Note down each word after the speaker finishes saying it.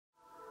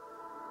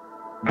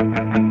Chicago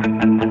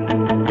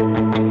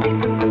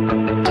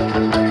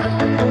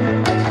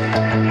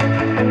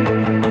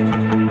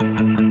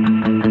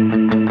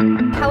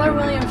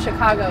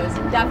is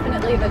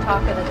definitely the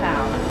talk of the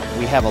town.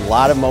 We have a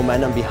lot of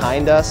momentum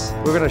behind us.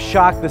 We're going to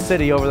shock the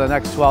city over the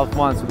next 12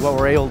 months with what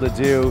we're able to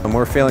do. And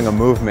we're feeling a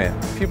movement.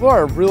 People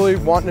are really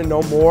wanting to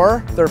know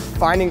more. They're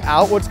finding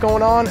out what's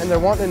going on and they're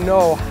wanting to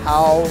know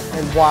how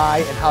and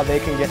why and how they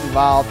can get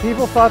involved.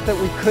 People thought that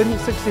we couldn't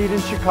succeed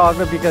in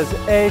Chicago because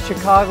A,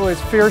 Chicago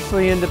is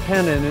fiercely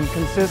independent and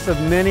consists of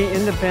many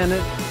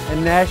independent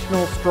and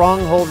national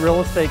stronghold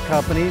real estate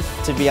companies.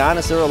 To be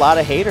honest, there were a lot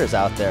of haters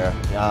out there.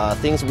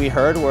 Things we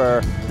heard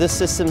were, this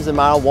systems and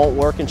model won't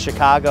work in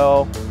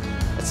Chicago.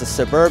 It's a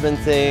suburban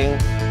thing.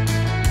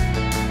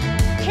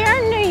 Here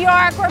in New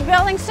York, we're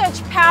building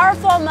such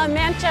powerful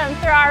momentum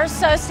through our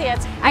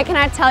associates. I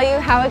cannot tell you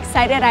how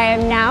excited I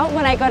am now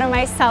when I go to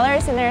my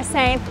sellers and they're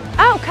saying,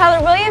 oh,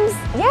 Keller Williams,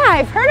 yeah,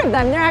 I've heard of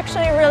them. They're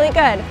actually really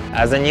good.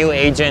 As a new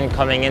agent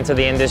coming into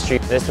the industry,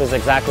 this was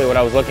exactly what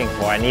I was looking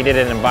for. I needed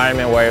an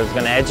environment where it was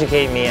going to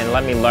educate me and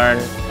let me learn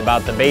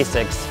about the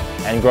basics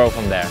and grow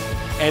from there.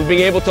 And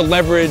being able to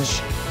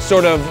leverage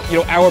sort of,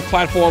 our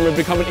platform and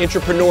become an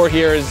entrepreneur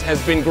here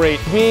has been great.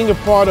 Being a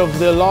part of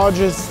the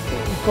largest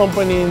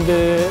company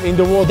in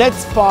the world,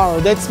 that's power.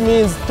 That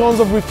means tons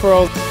of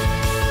referrals.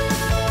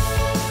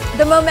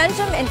 The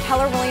momentum in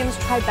Keller Williams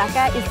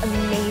Tribeca is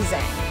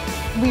amazing.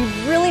 We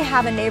really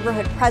have a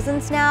neighborhood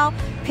presence now.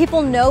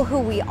 People know who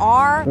we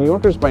are. New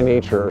Yorkers by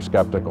nature are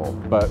skeptical,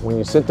 but when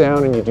you sit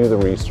down and you do the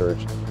research,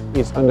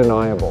 it's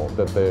undeniable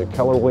that the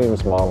Keller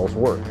Williams models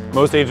work.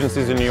 Most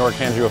agencies in New York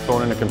hand you a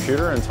phone and a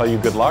computer and tell you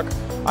good luck.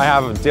 I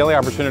have daily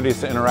opportunities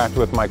to interact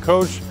with my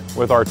coach,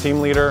 with our team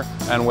leader,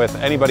 and with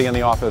anybody in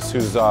the office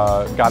who's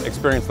got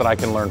experience that I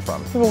can learn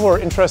from. People who are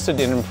interested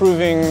in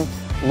improving,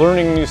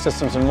 learning new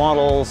systems and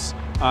models,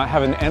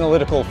 have an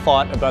analytical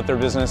thought about their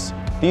business,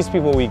 these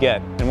people we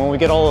get. And when we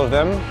get all of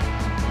them,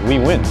 we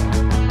win.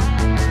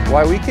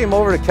 Why we came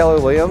over to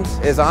Keller Williams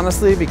is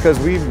honestly because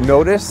we've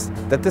noticed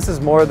that this is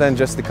more than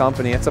just a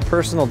company, it's a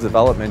personal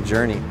development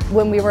journey.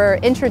 When we were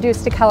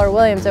introduced to Keller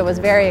Williams, it was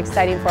very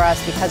exciting for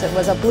us because it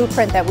was a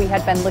blueprint that we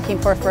had been looking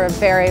for a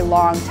very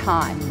long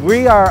time.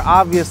 We are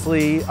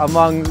obviously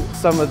among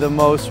some of the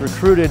most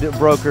recruited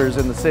brokers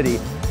in the city,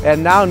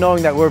 and now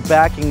knowing that we're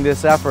backing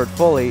this effort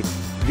fully,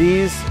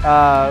 these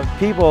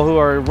people who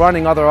are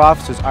running other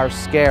offices are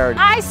scared.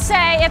 I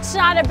say it's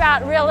not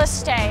about real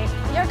estate.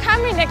 You're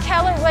coming to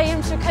Keller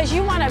Williams because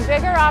you want a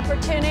bigger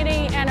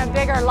opportunity and a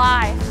bigger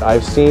life.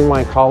 I've seen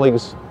my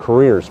colleagues'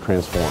 careers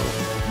transform.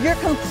 You're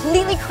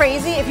completely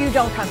crazy if you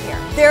don't come here.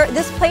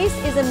 This place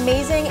is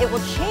amazing. It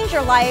will change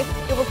your life,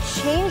 it will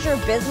change your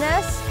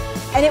business,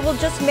 and it will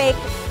just make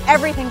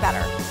everything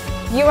better.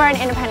 You are an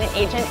independent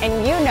agent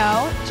and you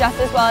know just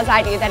as well as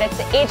I do that it's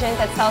the agent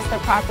that sells the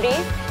property.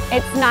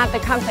 It's not the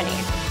company.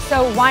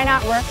 So why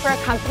not work for a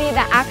company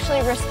that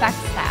actually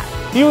respects that?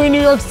 Here in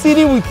New York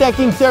City, we're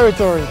taking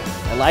territory.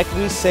 And like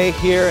we say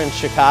here in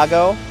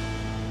Chicago,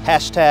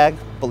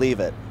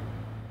 #believe it.